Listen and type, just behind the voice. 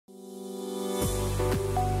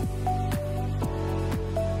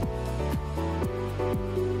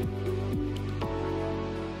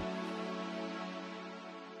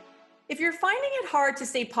you're finding it hard to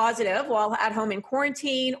stay positive while at home in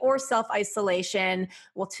quarantine or self-isolation,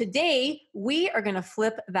 well, today we are going to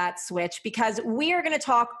flip that switch because we are going to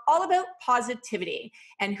talk all about positivity.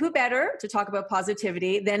 And who better to talk about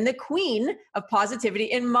positivity than the queen of positivity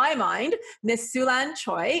in my mind, Miss Siu-Lan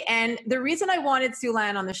Choy. And the reason I wanted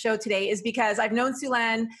Siu-Lan on the show today is because I've known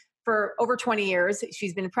Siu-Lan for over 20 years.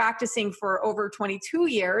 She's been practicing for over 22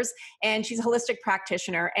 years, and she's a holistic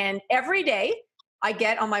practitioner. And every day I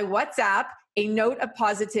get on my WhatsApp a note of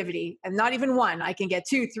positivity, and not even one. I can get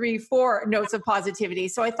 2, 3, 4 notes of positivity.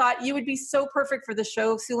 So I thought you would be so perfect for the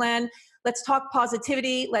show, Siu-Lan. Let's talk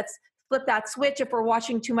positivity. Let's flip that switch if we're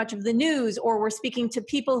watching too much of the news or we're speaking to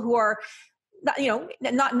people who are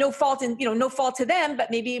not no fault to them,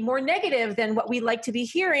 but maybe more negative than what we like to be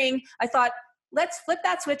hearing. I thought, let's flip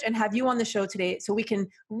that switch and have you on the show today so we can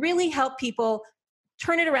really help people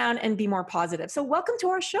turn it around and be more positive. So welcome to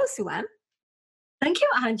our show, Siu-Lan. Thank you,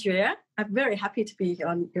 Andrea. I'm very happy to be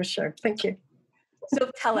on your show. Thank you.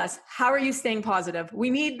 So tell us, how are you staying positive?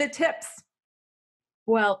 We need the tips.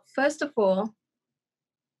 Well, first of all,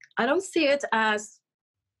 I don't see it as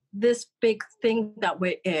this big thing that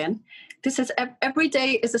we're in. This is every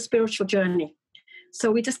day is a spiritual journey.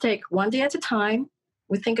 So we just take one day at a time.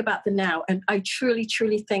 We think about the now. And I truly,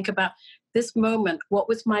 truly think about this moment. What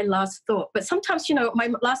was my last thought? But sometimes, my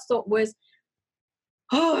last thought was,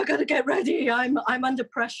 oh, I got to get ready. I'm under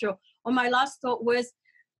pressure. Or my last thought was,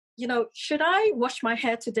 should I wash my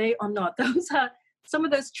hair today or not? Those are some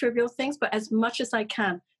of those trivial things, but as much as I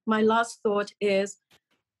can, my last thought is,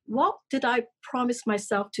 what did I promise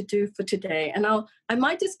myself to do for today? And I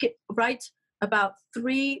might just write about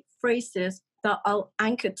 3 phrases that I'll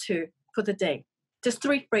anchor to for the day. Just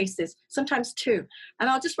 3 phrases, sometimes 2. And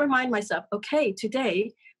I'll just remind myself, okay,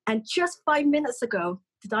 today, and just 5 minutes ago,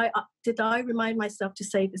 did I remind myself to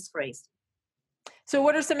say this phrase? So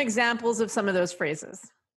what are some examples of some of those phrases?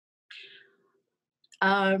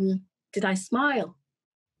 Did I smile?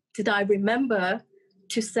 Did I remember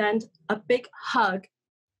to send a big hug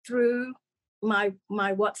through my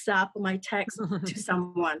WhatsApp or my text to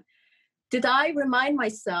someone? Did I remind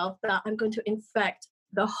myself that I'm going to infect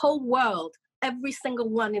the whole world, every single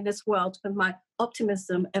one in this world, with my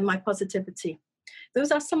optimism and my positivity?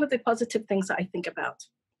 Those are some of the positive things that I think about.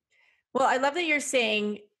 Well, I love that you're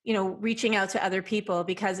saying, reaching out to other people,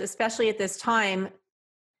 because especially at this time,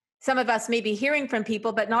 some of us may be hearing from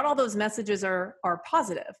people, but not all those messages are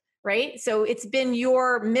positive, right? So it's been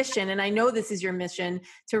your mission, and I know this is your mission,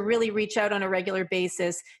 to really reach out on a regular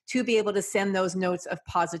basis to be able to send those notes of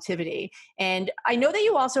positivity. And I know that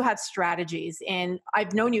you also have strategies, and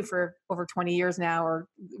I've known you for over 20 years now, or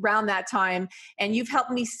around that time, and you've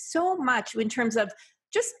helped me so much in terms of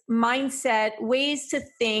just mindset, ways to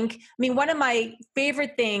think. I mean, one of my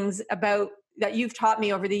favorite things about that you've taught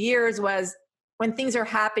me over the years was when things are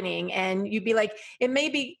happening and you'd be like, it may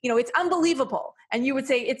be, it's unbelievable. And you would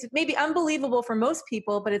say, it's maybe unbelievable for most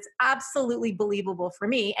people, but it's absolutely believable for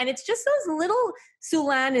me. And it's just those little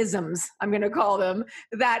Siu-Lanisms, I'm going to call them,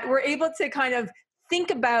 that we're able to kind of think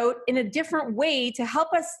about in a different way to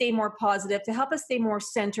help us stay more positive, to help us stay more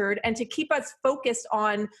centered, and to keep us focused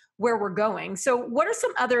on where we're going. So what are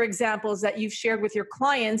some other examples that you've shared with your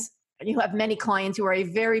clients? And you have many clients who are a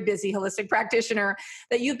very busy holistic practitioner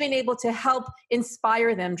that you've been able to help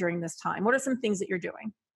inspire them during this time. What are some things that you're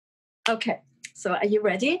doing? Okay, so are you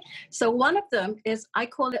ready? So one of them is, I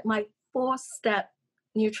call it my 4-step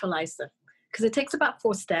neutralizer, because it takes about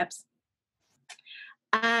 4 steps.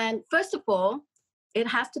 And first of all, it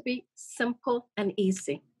has to be simple and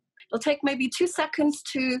easy. It'll take maybe 2 seconds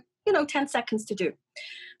to, 10 seconds to do.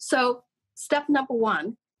 So step number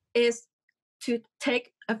 1 is to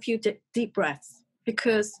take a few deep breaths,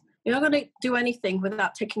 because you're not going to do anything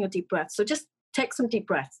without taking a deep breath. So just take some deep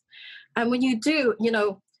breaths. And when you do,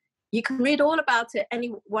 you can read all about it.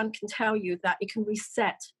 Anyone can tell you that it can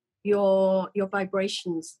reset your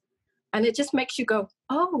vibrations. And it just makes you go,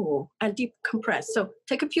 oh, and decompress. So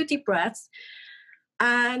take a few deep breaths.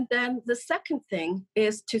 And then the second thing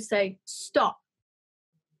is to say, stop.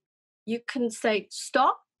 You can say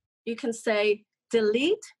stop. You can say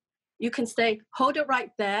delete. You can say, hold it right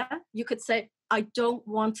there. You could say, I don't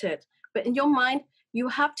want it. But in your mind, you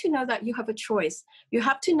have to know that you have a choice. You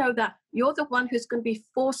have to know that you're the one who's going to be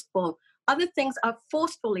forceful. Other things are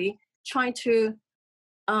forcefully trying to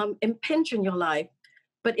impinge on your life.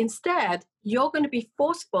 But instead, you're going to be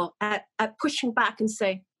forceful at pushing back and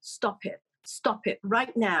say, stop it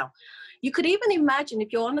right now. You could even imagine,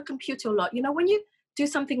 if you're on the computer a lot, when you do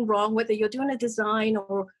something wrong, whether you're doing a design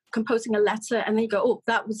or composing a letter, and then you go, oh,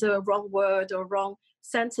 that was a wrong word or wrong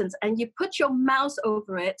sentence, and you put your mouse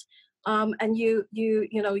over it, and you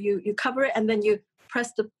cover it, and then you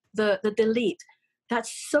press the delete.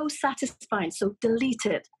 That's so satisfying. So delete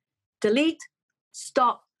it. Delete,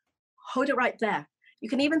 stop, hold it right there. You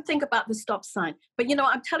can even think about the stop sign. But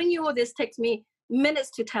I'm telling you all this takes me minutes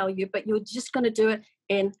to tell you, but you're just going to do it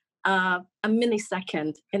in a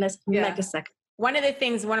millisecond, in a megasecond. One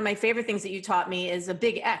of my favorite things that you taught me is a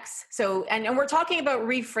big X. So, and we're talking about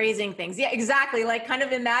rephrasing things. Yeah, exactly. Like kind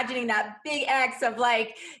of imagining that big X of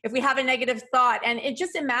like, if we have a negative thought and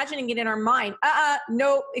just imagining it in our mind.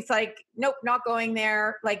 No, it's like, nope, not going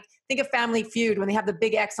there. Like think of Family Feud when they have the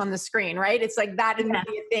big X on the screen, right? It's like that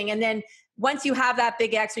immediate thing. And then once you have that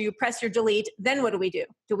big X or you press your delete, then what do?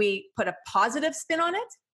 Do we put a positive spin on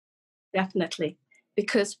it? Definitely.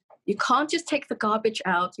 Because you can't just take the garbage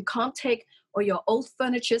out. You can't take or your old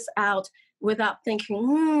furniture's out without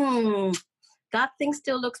thinking, that thing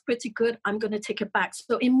still looks pretty good. I'm going to take it back.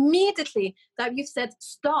 So immediately that you've said,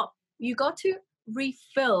 stop, you got to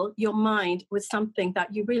refill your mind with something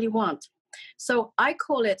that you really want. So I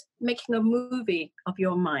call it making a movie of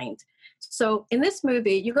your mind. So in this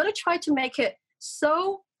movie, you've got to try to make it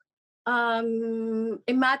so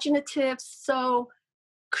imaginative, so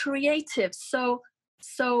creative, so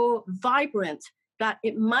vibrant, that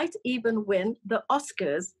it might even win the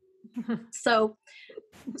Oscars. So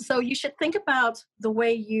you should think about the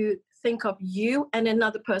way you think of you and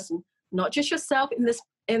another person, not just yourself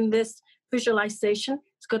in this visualization.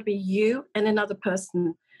 It's got to be you and another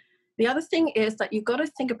person. The other thing is that you've got to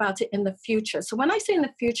think about it in the future. So when I say in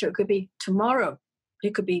the future, it could be tomorrow.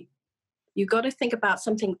 It could be, you've got to think about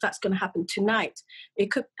something that's going to happen tonight.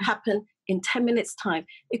 It could happen in 10 minutes time.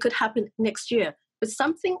 It could happen next year, but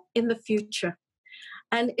something in the future.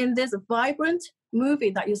 And in this vibrant movie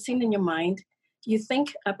that you're seeing in your mind, you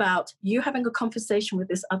think about you having a conversation with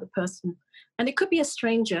this other person. And it could be a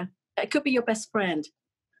stranger. It could be your best friend.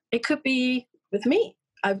 It could be with me.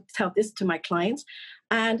 I tell this to my clients.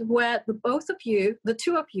 And where the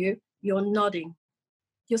two of you, you're nodding.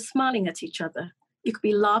 You're smiling at each other. You could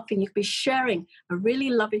be laughing. You could be sharing a really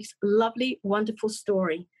lovely, wonderful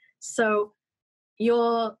story. So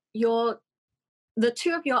the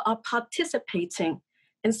two of you are participating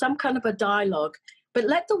in some kind of a dialogue, but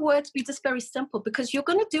let the words be just very simple, because you're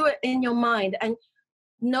going to do it in your mind, and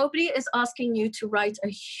nobody is asking you to write a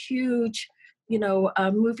huge,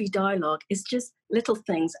 movie dialogue. It's just little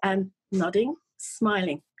things and nodding,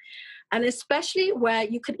 smiling. And especially where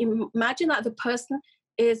you could imagine that the person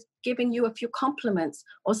is giving you a few compliments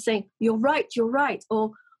or saying, you're right,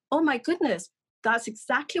 or, oh my goodness, that's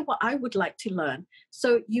exactly what I would like to learn.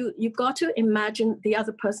 So you've got to imagine the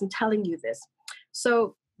other person telling you this.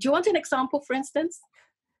 So do you want an example, for instance?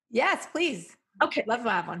 Yes, please. Okay. Love to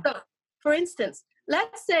have one. So, for instance,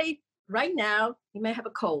 let's say right now you may have a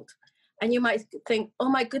cold and you might think, oh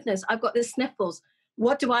my goodness, I've got the sniffles.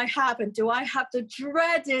 What do I have? And do I have the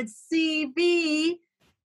dreaded CV?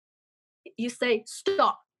 You say,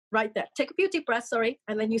 stop right there. Take a few deep breaths,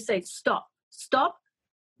 and then you say, stop.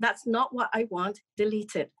 That's not what I want.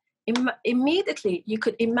 Delete it. Immediately, you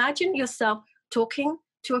could imagine yourself talking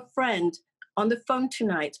to a friend on the phone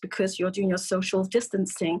tonight because you're doing your social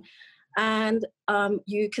distancing. And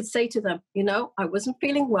you could say to them, I wasn't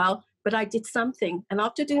feeling well, but I did something. And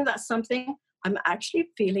after doing that something, I'm actually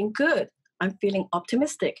feeling good. I'm feeling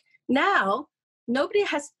optimistic. Now, nobody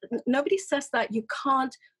says that you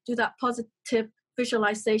can't do that positive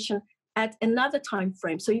visualization at another time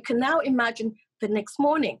frame. So you can now imagine the next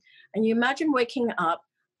morning, and you imagine waking up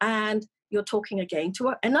and you're talking again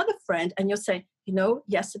to another friend, and you're saying,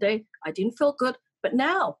 yesterday I didn't feel good, but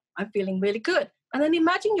now I'm feeling really good. And then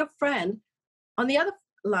imagine your friend on the other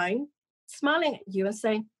line smiling at you and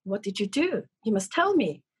saying, what did you do? You must tell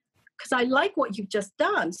me, because I like what you've just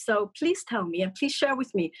done. So please tell me and please share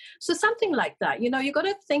with me. So something like that. You've got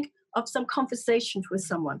to think of some conversations with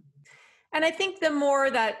someone. And I think the more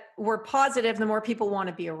that we're positive, the more people want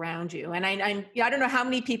to be around you. And I don't know how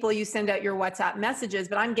many people you send out your WhatsApp messages,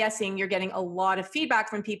 but I'm guessing you're getting a lot of feedback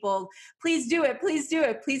from people. Please do it. Please do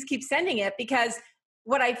it. Please keep sending it. Because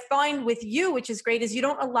what I find with you, which is great, is you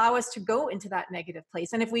don't allow us to go into that negative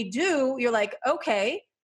place. And if we do, you're like, okay,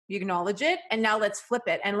 you acknowledge it. And now let's flip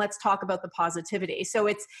it and let's talk about the positivity. So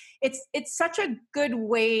it's such a good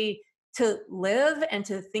way to live and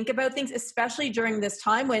to think about things, especially during this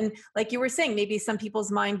time when, like you were saying, maybe some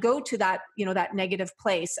people's mind go to that, that negative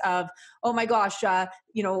place of, oh my gosh, I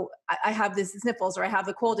have this sniffles or I have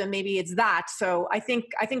the cold, and maybe it's that. So I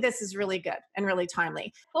think this is really good and really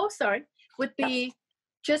timely. Would be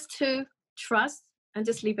just to trust and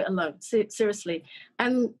just leave it alone. Seriously.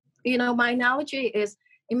 And, my analogy is,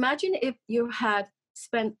 imagine if you had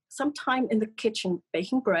spent some time in the kitchen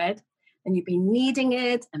baking bread, and you've been kneading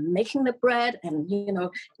it and making the bread, and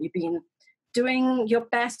you've been doing your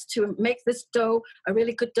best to make this dough a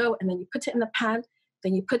really good dough, and then you put it in the pan,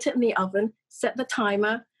 then you put it in the oven, set the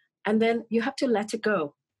timer, and then you have to let it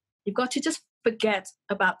go. You've got to just forget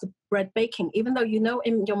about the bread baking, even though you know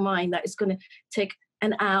in your mind that it's going to take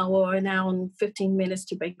an hour and 15 minutes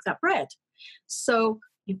to bake that bread. So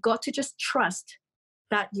you've got to just trust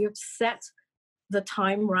that you've set the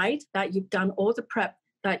time right, that you've done all the prep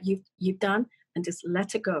that you've done, and just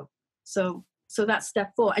let it go. So that's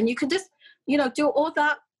step 4. And you can just, do all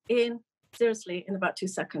that in about 2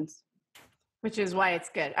 seconds. Which is why it's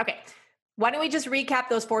good. Okay. Why don't we just recap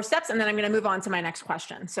those 4 steps, and then I'm going to move on to my next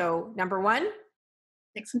question. So number 1,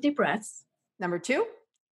 take some deep breaths. Number 2,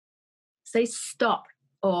 say stop,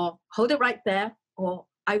 or hold it right there, or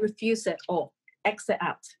I refuse it, or exit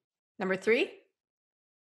out. Number 3,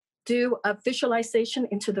 do a visualization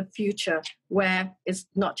into the future where it's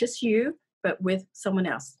not just you, but with someone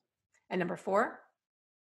else. And number 4,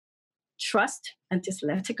 trust and just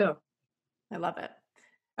let it go. I love it.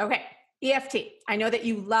 Okay. EFT. I know that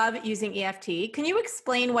you love using EFT. Can you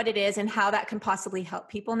explain what it is and how that can possibly help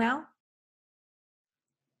people now?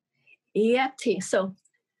 EFT. So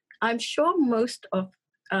I'm sure most of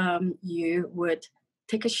you would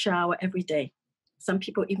take a shower every day. Some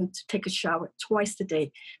people even take a shower twice a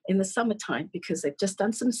day in the summertime because they've just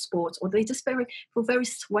done some sports, or they just feel very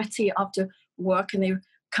sweaty after work, and they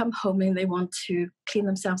come home and they want to clean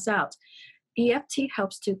themselves out. EFT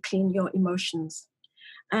helps to clean your emotions.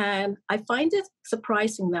 And I find it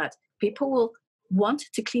surprising that people will want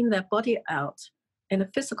to clean their body out in a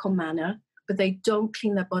physical manner, but they don't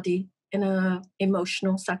clean their body in an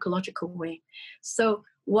emotional, psychological way. So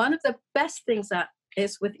one of the best things that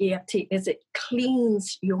is with EFT is it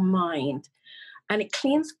cleans your mind, and it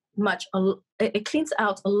cleans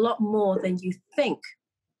out a lot more than you think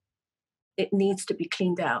it needs to be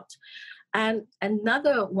cleaned out. And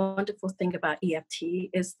another wonderful thing about EFT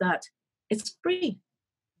is that it's free.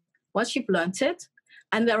 Once you've learned it,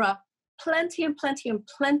 and there are plenty of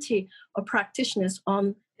practitioners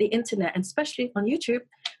on the internet, and especially on YouTube,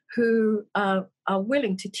 who are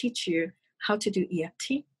willing to teach you how to do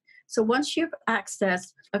EFT. So once you've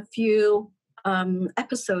accessed a few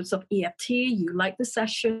episodes of EFT, you like the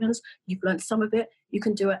sessions, you've learned some of it, you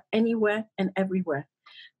can do it anywhere and everywhere.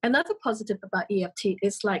 Another positive about EFT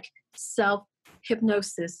is like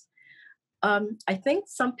self-hypnosis. I think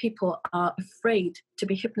some people are afraid to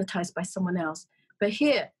be hypnotized by someone else. But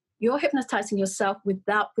here, you're hypnotizing yourself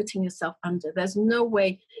without putting yourself under. There's no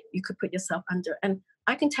way you could put yourself under. And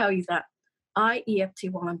I can tell you that I EFT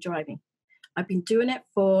while I'm driving. I've been doing it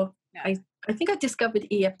for, I think I discovered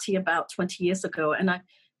EFT about 20 years ago. And I've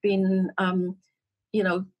been,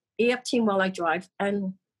 EFTing while I drive.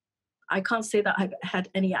 And I can't say that I've had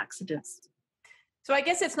any accidents. So I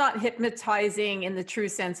guess it's not hypnotizing in the true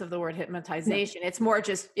sense of the word hypnotization. No. It's more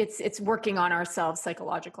just, it's working on ourselves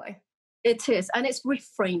psychologically. It is, and it's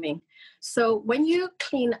reframing. So when you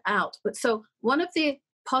clean out, so one of the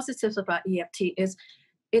positives about EFT is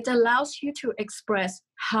it allows you to express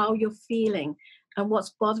how you're feeling and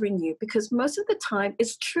what's bothering you, because most of the time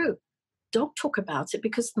it's true. Don't talk about it,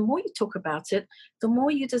 because the more you talk about it, the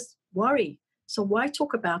more you just worry. So why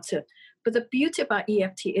talk about it? But the beauty about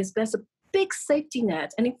EFT is there's a big safety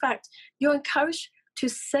net. And in fact, you're encouraged to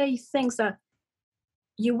say things that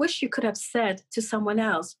you wish you could have said to someone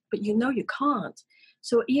else, but you can't.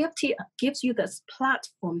 So EFT gives you this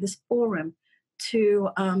platform, this forum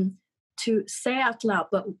to say out loud,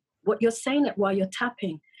 but what you're saying it while you're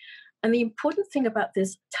tapping. And the important thing about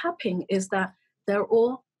this tapping is that they're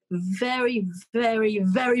all very, very,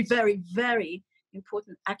 very, very, very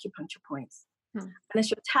important acupuncture points. And as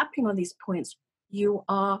you're tapping on these points, you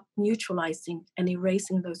are neutralizing and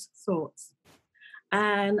erasing those thoughts.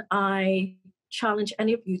 And I challenge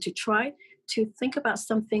any of you to try to think about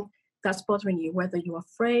something that's bothering you, whether you're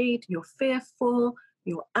afraid, you're fearful,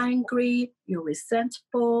 you're angry, you're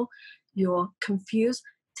resentful, you're confused.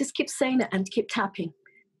 Just keep saying it and keep tapping.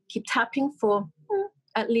 Keep tapping for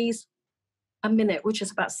at least a minute, which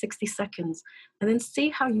is about 60 seconds. And then see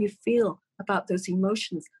how you feel about those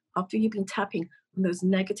emotions after you've been tapping on those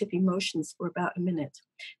negative emotions for about a minute.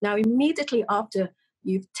 Now, immediately after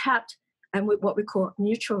you've tapped and with what we call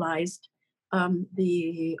neutralized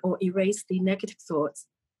or erased the negative thoughts,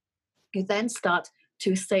 you then start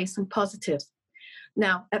to say some positives.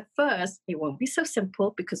 Now, at first, it won't be so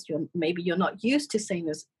simple because maybe you're not used to saying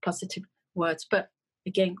those positive words. But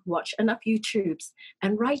again, watch enough YouTubes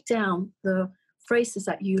and write down the phrases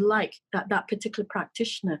that you like that particular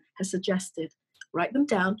practitioner has suggested. Write them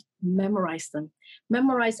down, memorize them.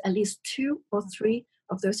 Memorize at least 2 or 3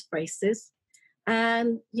 of those phrases.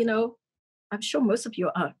 And, I'm sure most of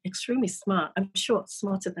you are extremely smart. I'm sure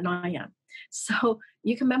smarter than I am. So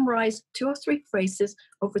you can memorize 2 or 3 phrases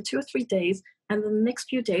over 2 or 3 days. And the next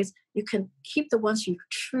few days, you can keep the ones you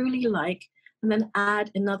truly like and then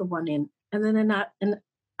add another one in. And then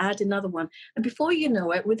add another one. And before you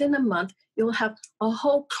know it, within a month, you'll have a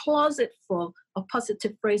whole closet full of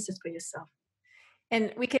positive phrases for yourself.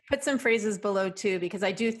 And we can put some phrases below too, because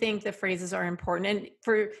I do think the phrases are important. And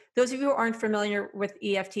for those of you who aren't familiar with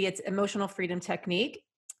EFT, it's emotional freedom technique.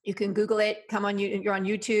 You can Google it, you're on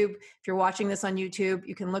YouTube. If you're watching this on YouTube,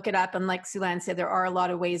 you can look it up. And like Siu-Lan said, there are a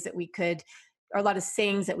lot of ways that a lot of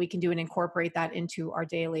sayings that we can do and incorporate that into our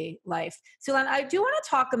daily life. Siu-Lan, I do want to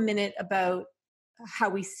talk a minute about how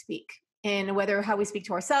we speak and whether how we speak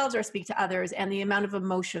to ourselves or speak to others and the amount of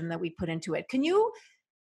emotion that we put into it. Can you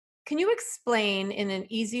explain in an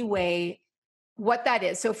easy way what that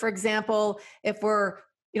is? So for example, if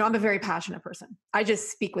I'm a very passionate person. I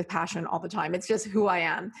just speak with passion all the time. It's just who I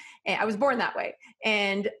am. And I was born that way.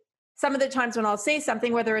 And some of the times when I'll say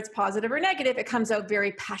something, whether it's positive or negative, it comes out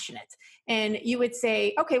very passionate. And you would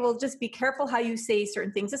say, okay, well, just be careful how you say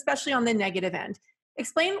certain things, especially on the negative end.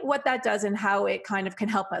 Explain what that does and how it kind of can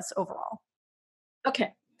help us overall.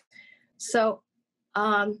 Okay. So,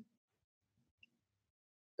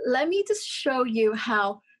 let me just show you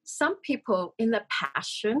how some people in their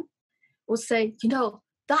passion will say,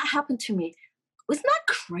 that happened to me. Wasn't that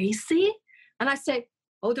crazy? And I say,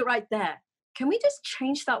 hold it right there. Can we just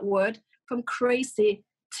change that word from crazy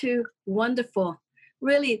to wonderful?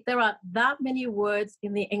 Really, there are that many words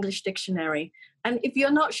in the English dictionary. And if you're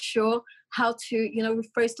not sure how to,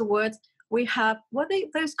 rephrase the words, we have, what are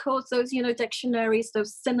those called? Those, dictionaries,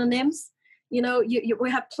 those synonyms. We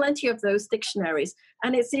have plenty of those dictionaries,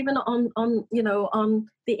 and it's even on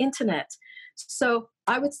the internet. So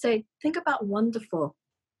I would say, think about wonderful.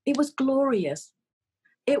 It was glorious.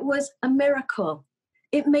 It was a miracle.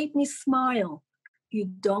 It made me smile. You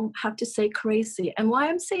don't have to say crazy. And why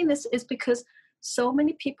I'm saying this is because so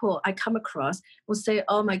many people I come across will say,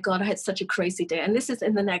 oh my God, I had such a crazy day. And this is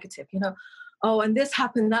in the negative, oh, and this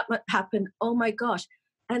happened, that happened. Oh my gosh.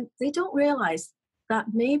 And they don't realize that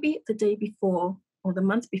maybe the day before or the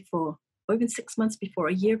month before, or even 6 months before,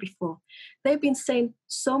 a year before, they've been saying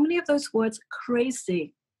so many of those words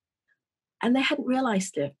crazy, and they hadn't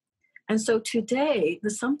realized it. And so today, the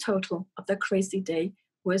sum total of their crazy day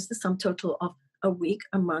was the sum total of a week,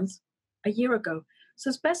 a month, a year ago. So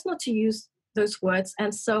it's best not to use those words.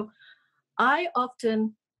 And so I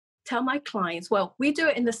often tell my clients, well, we do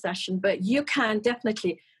it in the session, but you can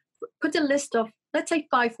definitely put a list of, let's say,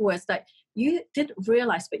 5 words that you didn't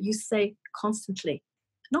realize, but you say constantly.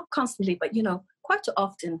 Not constantly, but, quite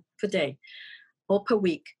often per day or per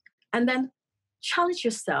week. And then challenge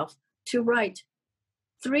yourself to write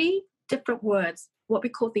 3 different words, what we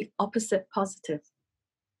call the opposite positive.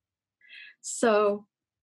 So,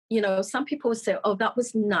 some people will say, oh, that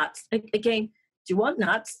was nuts. Again, do you want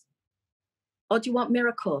nuts? Or do you want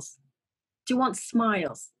miracles? Do you want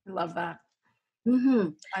smiles? I love that. Mm-hmm.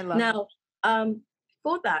 I love now,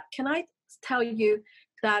 for that, can I tell you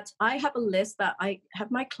that I have a list that I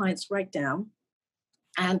have my clients write down.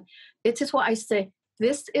 And it is what I say,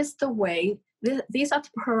 this is the way, these are the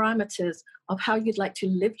parameters of how you'd like to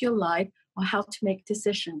live your life or how to make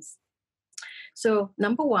decisions. So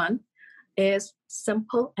number 1 is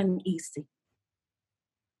simple and easy.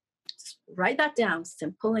 Write that down,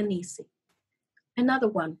 simple and easy. Another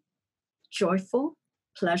one, joyful,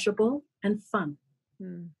 pleasurable, and fun.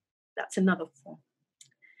 That's another form.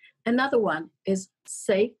 Another one is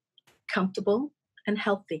safe, comfortable, and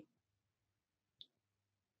healthy.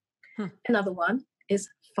 Another one is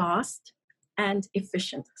fast and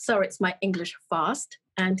efficient. Sorry, it's my English, fast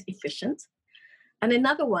and efficient. And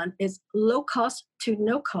another one is low cost to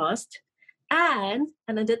no cost. And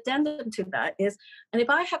an addendum to that is, and if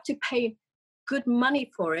I have to pay good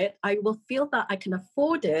money for it, I will feel that I can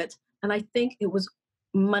afford it, and I think it was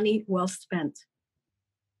money well spent.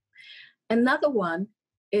 Another one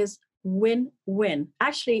is win-win.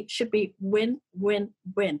 Actually, it should be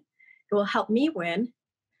win-win-win. It will help me win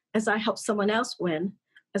as I help someone else win,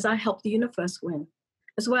 as I help the universe win.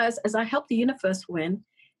 As well as I help the universe win,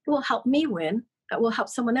 it will help me win, that will help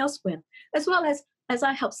someone else win. As well as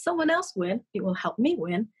I help someone else win, it will help me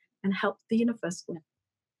win and help the universe win.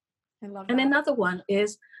 I love that. And another one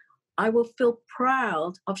is, I will feel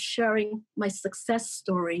proud of sharing my success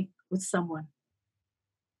story with someone.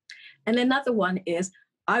 And another one is,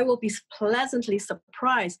 I will be pleasantly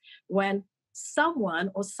surprised when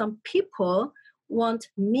someone or some people want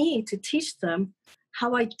me to teach them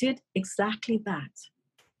how I did exactly that.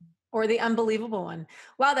 Or the unbelievable one.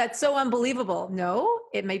 Wow, that's so unbelievable. No,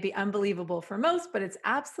 it may be unbelievable for most, but it's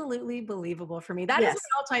absolutely believable for me. That is Yes.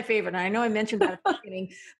 my all-time favorite. And I know I mentioned that at the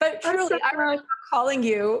beginning, but I'm truly, so I glad. remember calling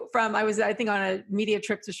you from, I was, I think, on a media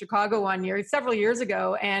trip to Chicago one year, several years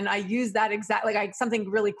ago. And I used that exact, like something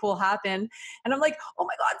really cool happened. And I'm like, oh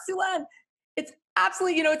my God, Siu-Lan, it's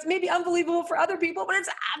absolutely, it's maybe unbelievable for other people, but it's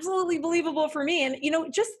absolutely believable for me.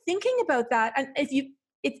 And, just thinking about that, and if you,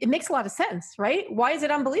 it makes a lot of sense, right? Why is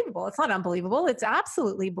it unbelievable? It's not unbelievable. It's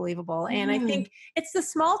absolutely believable. And I Mm. think it's the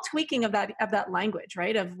small tweaking of that language,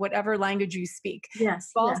 right? Of whatever language you speak.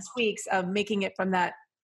 Yes, Small yes. tweaks of making it from that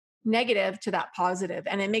negative to that positive,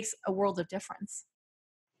 and it makes a world of difference.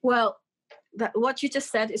 Well, what you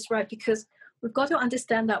just said is right, because we've got to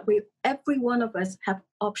understand that every one of us have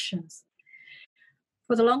options.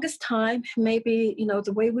 For the longest time, maybe,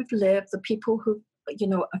 the way we've lived, the people who,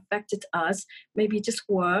 affected us, maybe just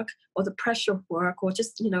work or the pressure of work or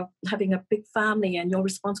just, having a big family and you're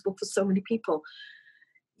responsible for so many people.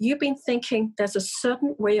 You've been thinking there's a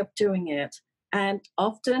certain way of doing it. And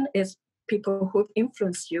often it's people who've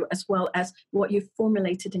influenced you as well as what you've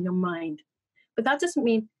formulated in your mind. But that doesn't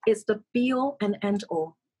mean it's the be all and end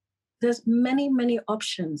all. There's many, many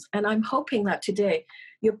options. And I'm hoping that today,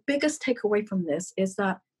 your biggest takeaway from this is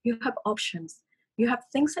that you have options. You have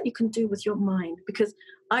things that you can do with your mind. Because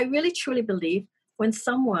I really, truly believe when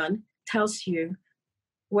someone tells you,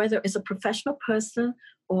 whether it's a professional person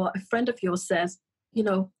or a friend of yours says,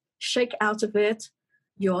 shake out of it,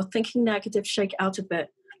 you're thinking negative, shake out of it.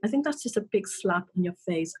 I think that's just a big slap on your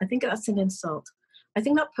face. I think that's an insult. I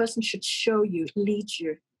think that person should show you, lead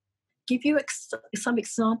you, give you some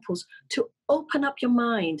examples to open up your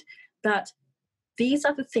mind that these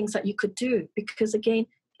are the things that you could do. Because again,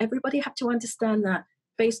 everybody have to understand that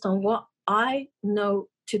based on what I know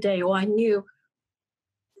today, or I knew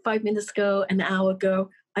 5 minutes ago, an hour ago,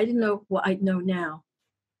 I didn't know what I know now.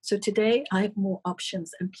 So today I have more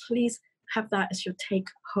options, and please have that as your take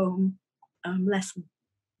home lesson.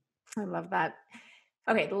 I love that.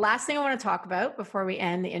 Okay, the last thing I want to talk about before we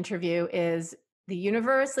end the interview is the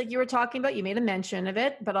universe, like you were talking about. You made a mention of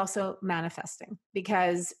it, but also manifesting.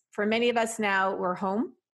 Because for many of us now, we're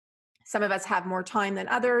home. Some of us have more time than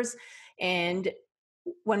others. And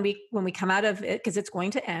when we come out of it, because it's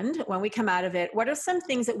going to end, when we come out of it, what are some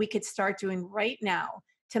things that we could start doing right now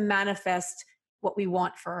to manifest what we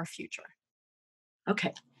want for our future?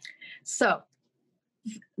 Okay, so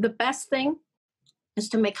the best thing is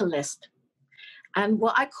to make a list. And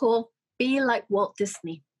what I call be like Walt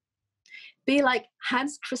Disney. Be like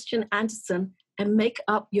Hans Christian Andersen and make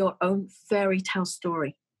up your own fairy tale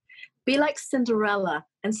story. Be like Cinderella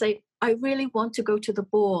and say, I really want to go to the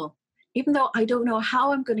ball, even though I don't know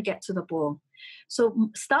how I'm going to get to the ball. So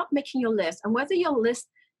start making your list. And whether your list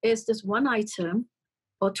is just one item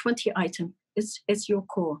or 20 items, it's your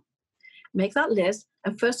core. Make that list.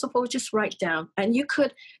 And first of all, just write down. And you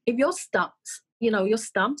could, if you're stumped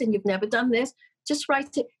and you've never done this, just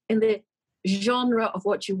write it in the genre of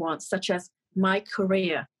what you want, such as my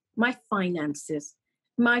career, my finances,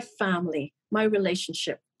 my family, my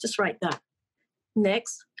relationship. Just write that.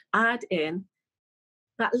 Next, add in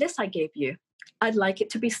that list I gave you. I'd like it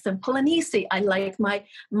to be simple and easy. I like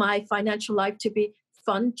my financial life to be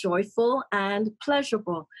fun, joyful, and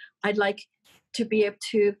pleasurable. I'd like to be able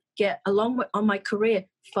to get along on my career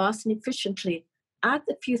fast and efficiently. Add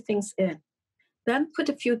a few things in. Then put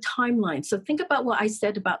a few timelines. So think about what I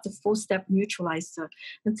said about the 4-step neutralizer.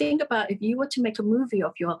 And think about if you were to make a movie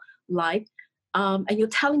of your life, and you're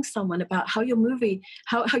telling someone about how your movie,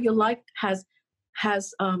 how your life has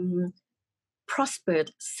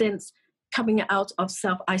prospered since coming out of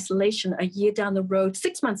self-isolation a year down the road,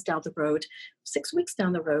 6 months down the road, 6 weeks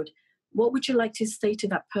down the road. What would you like to say to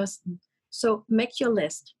that person? So make your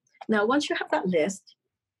list. Now, once you have that list,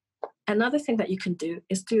 another thing that you can do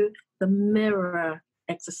is do the mirror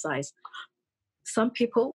exercise. Some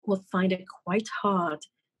people will find it quite hard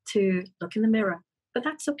to look in the mirror, but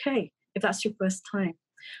that's okay if that's your first time.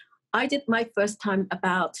 I did my first time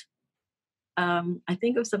about, I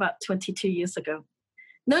think it was about 22 years ago.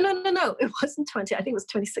 No, it wasn't 20. I think it was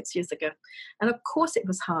 26 years ago. And of course it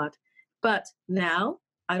was hard, but now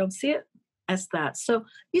I don't see it as that. So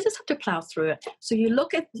you just have to plow through it. So you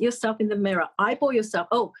look at yourself in the mirror, eyeball yourself.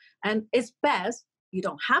 Oh, and it's best, you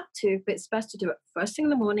don't have to, but it's best to do it first thing in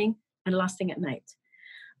the morning and last thing at night.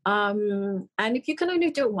 And if you can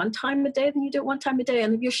only do it one time a day, then you do it one time a day.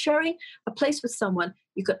 And if you're sharing a place with someone,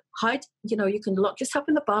 you could hide, you can lock yourself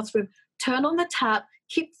in the bathroom, turn on the tap,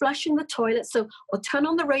 keep flushing the toilet, or turn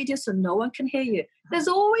on the radio so no one can hear you. There's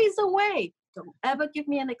always a way. Don't ever give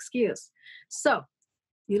me an excuse. So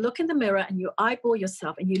You look in the mirror and you eyeball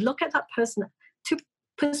yourself and you look at that person to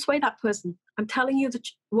persuade that person, I'm telling you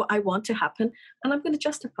what I want to happen and I'm going to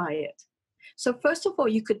justify it. So first of all,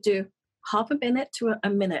 you could do half a minute to a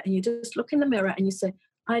minute and you just look in the mirror and you say,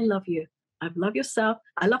 I love you. I love yourself.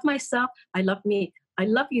 I love myself. I love me. I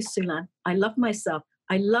love you, Siu-Lan. I love myself.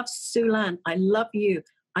 I love Siu-Lan. I love you.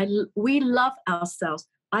 We love ourselves.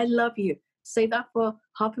 I love you. Say that for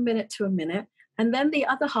half a minute to a minute. And then the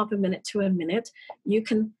other half a minute to a minute, you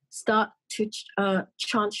can start to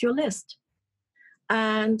chant your list.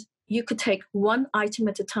 And you could take one item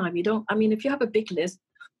at a time. If you have a big list,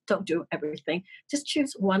 don't do everything. Just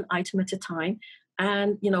choose one item at a time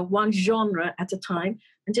and, one genre at a time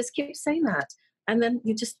and just keep saying that. And then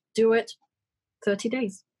you just do it 30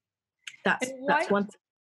 days. That's one thing.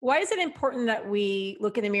 Why is it important that we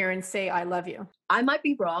look in the mirror and say, I love you? I might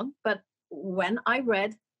be wrong, but when I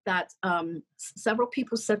read that several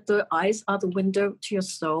people said the eyes are the window to your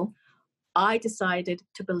soul, I decided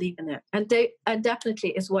to believe in it. And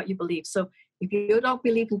definitely is what you believe. So if you don't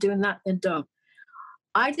believe in doing that, then don't.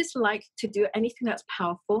 I just like to do anything that's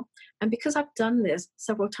powerful. And because I've done this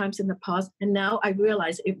several times in the past, and now I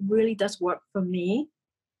realize it really does work for me,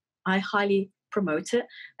 I highly promote it.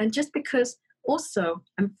 And just because also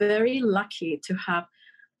I'm very lucky to have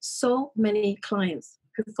so many clients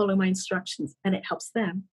who follow my instructions and it helps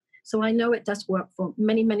them. So I know it does work for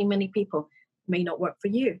many, many, many people. It may not work for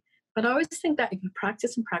you. But I always think that if you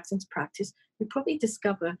practice and practice and practice, you probably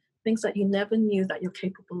discover things that you never knew that you're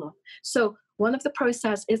capable of. So one of the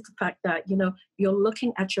process is the fact that, you're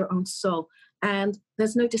looking at your own soul and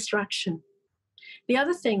there's no distraction. The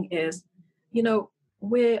other thing is,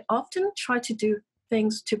 we often try to do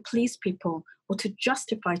things to please people or to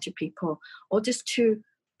justify to people or just to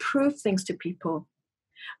prove things to people.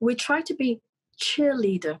 We try to be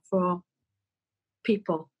cheerleader for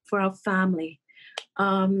people, for our family,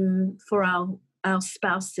 for our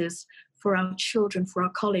spouses, for our children, for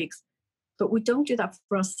our colleagues. But we don't do that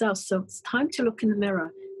for ourselves. So it's time to look in the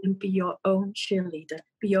mirror and be your own cheerleader,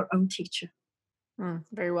 be your own teacher.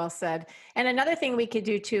 Very well said. And another thing we could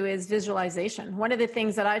do too is visualization. One of the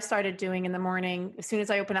things that I've started doing in the morning, as soon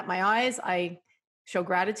as I open up my eyes, I show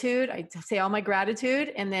gratitude. I say all my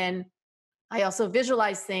gratitude. And then I also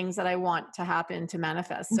visualize things that I want to happen, to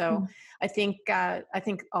manifest. So I think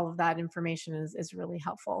all of that information is really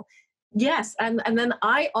helpful. Yes. And then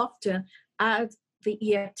I often add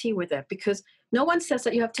the EFT with it because no one says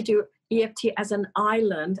that you have to do EFT as an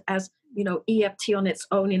island, as EFT on its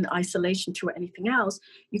own in isolation to anything else.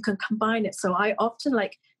 You can combine it. So I often,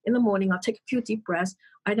 like in the morning, I'll take a few deep breaths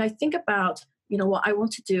and I think about, what I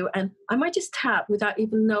want to do. And I might just tap without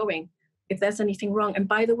even knowing if there's anything wrong. And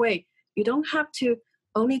by the way, you don't have to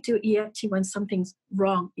only do EFT when something's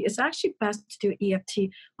wrong. It's actually best to do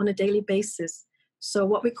EFT on a daily basis. So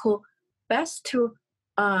what we call best to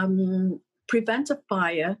prevent a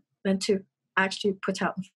fire than to actually put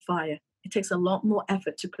out the fire. It takes a lot more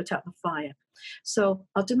effort to put out the fire. So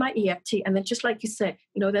I'll do my EFT. And then just like you said,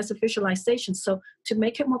 there's a visualization. So to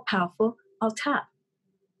make it more powerful, I'll tap.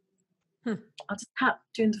 I'll just tap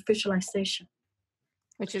during the visualization.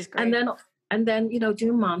 Which is great. And then,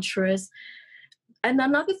 do mantras. And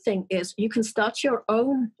another thing is you can start your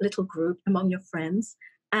own little group among your friends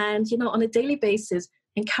and, on a daily basis,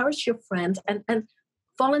 encourage your friends and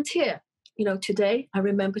volunteer. Today I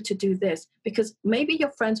remember to do this because maybe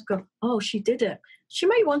your friends go, oh, she did it. She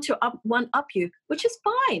may want to one up you, which is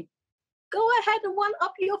fine. Go ahead and one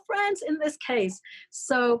up your friends in this case.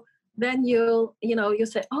 So then you'll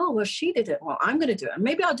say, oh, well, she did it. Well, I'm going to do it.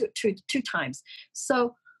 Maybe I'll do it two times.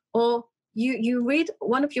 So, or you read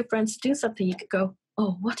one of your friends do something, you could go,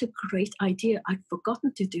 oh, what a great idea. I'd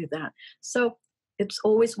forgotten to do that. So it's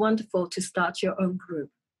always wonderful to start your own group.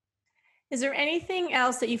 Is there anything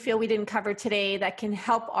else that you feel we didn't cover today that can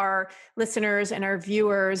help our listeners and our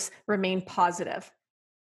viewers remain positive?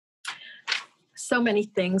 So many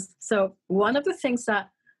things. So one of the things that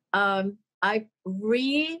I've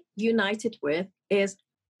reunited with is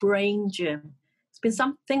Brain Gym. It's been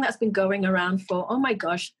something that's been going around for,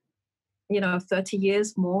 30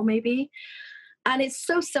 years more maybe. And it's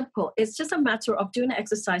so simple. It's just a matter of doing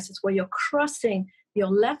exercises where you're crossing your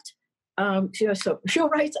left, your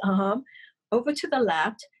right arm over to the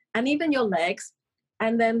left, and even your legs,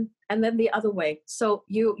 and then the other way. So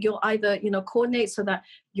you'll either coordinate so that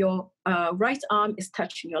your right arm is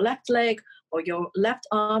touching your left leg, or your left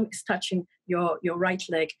arm is touching your right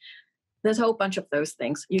leg. There's a whole bunch of those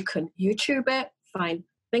things. You can YouTube it, find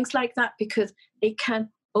things like that because it can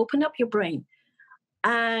open up your brain,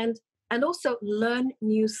 and also learn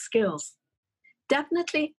new skills.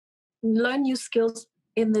 Definitely learn new skills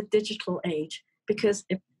in the digital age because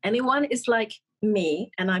if anyone is like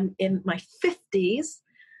me and I'm in my 50s,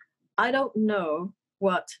 I don't know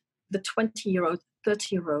what the 20-year-old,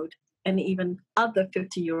 30-year-old, and even other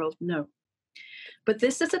 50-year-old know. But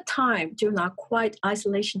this is a time during our quiet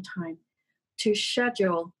isolation time to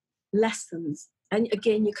schedule lessons. And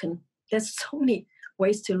again, there's so many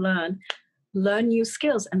ways to learn new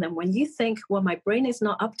skills. And then when you think, well, my brain is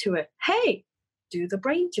not up to it, hey, do the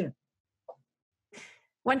brain gym.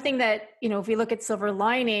 One thing that, if we look at silver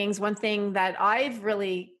linings, one thing that I've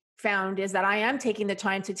really found is that I am taking the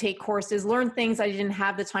time to take courses, learn things I didn't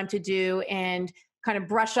have the time to do, and kind of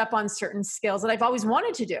brush up on certain skills that I've always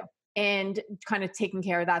wanted to do, and kind of taking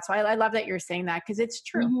care of that. So I love that you're saying that, because it's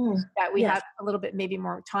true that we have a little bit, maybe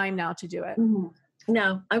more time now to do it.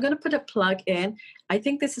 Now, I'm going to put a plug in. I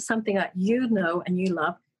think this is something that you know and you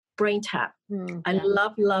love, Brain Tap. I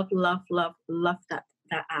love that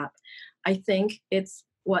app. I think it's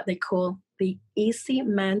what they call the easy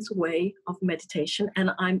man's way of meditation,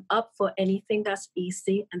 and I'm up for anything that's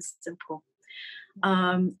easy and simple.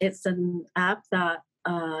 It's an app that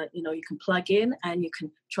you can plug in and you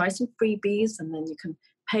can try some freebies, and then you can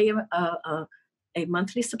pay a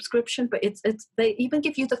monthly subscription. But they even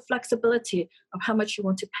give you the flexibility of how much you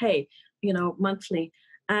want to pay, monthly.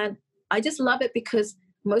 And I just love it because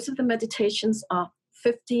most of the meditations are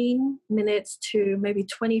 15 minutes to maybe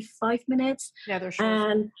 25 minutes. Yeah, they're short.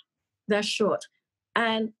 And they're short.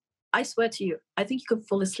 And I swear to you, I think you could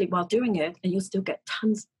fall asleep while doing it and you'll still get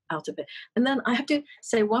tons out of it. And then I have to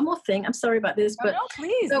say one more thing. I'm sorry about this, but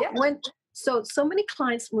please. So many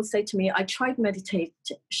clients will say to me, I tried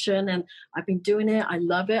meditation and I've been doing it. I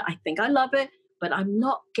love it. I think I love it, but I'm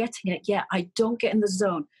not getting it yet. I don't get in the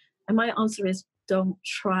zone. And my answer is, don't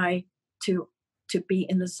try to be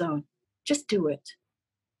in the zone. Just do it.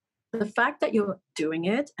 The fact that you're doing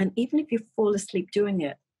it, and even if you fall asleep doing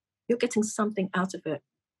it, you're getting something out of it.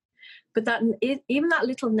 But even that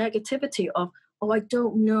little negativity of, I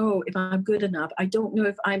don't know if I'm good enough, I don't know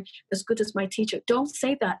if I'm as good as my teacher. Don't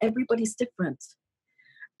say that. Everybody's different.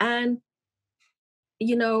 And,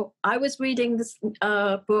 I was reading this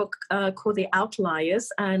book called The Outliers,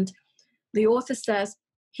 and the author says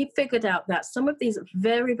he figured out that some of these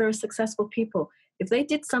very, very successful people, if they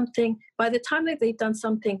did something, by the time that they've done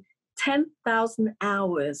something 10,000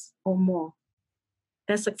 hours or more,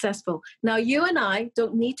 they're successful. Now, you and I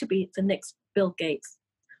don't need to be the next Bill Gates.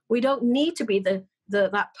 We don't need to be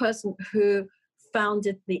that person who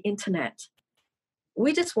founded the internet.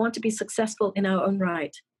 We just want to be successful in our own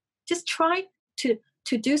right. Just try to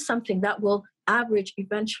do something that will average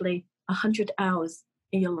eventually 100 hours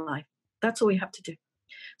in your life. That's all you have to do.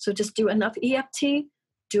 So just do enough EFT,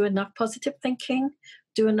 do enough positive thinking,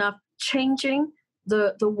 do enough changing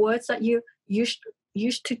the words that you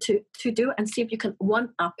used to do, and see if you can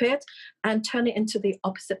one-up it and turn it into the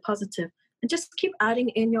opposite positive. And just keep adding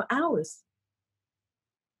in your hours.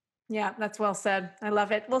 Yeah, that's well said. I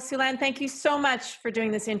love it. Well, Siu-Lan, thank you so much for doing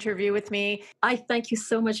this interview with me. I thank you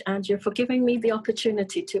so much, Andrea, for giving me the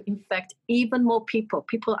opportunity to infect even more people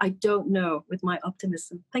I don't know, with my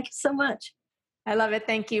optimism. Thank you so much. I love it.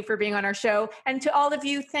 Thank you for being on our show. And to all of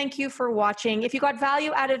you, thank you for watching. If you got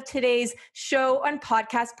value out of today's show and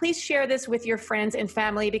podcast, please share this with your friends and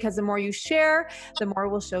family, because the more you share, the more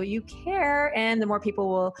we'll show you care, and the more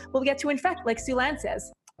people will get to infect, like Siu-Lan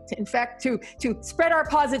says. To spread our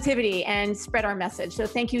positivity and spread our message. So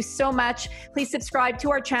thank you so much. Please subscribe to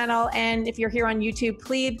our channel. And if you're here on YouTube,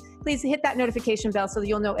 please hit that notification bell so that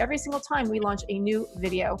you'll know every single time we launch a new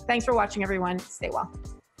video. Thanks for watching, everyone. Stay well.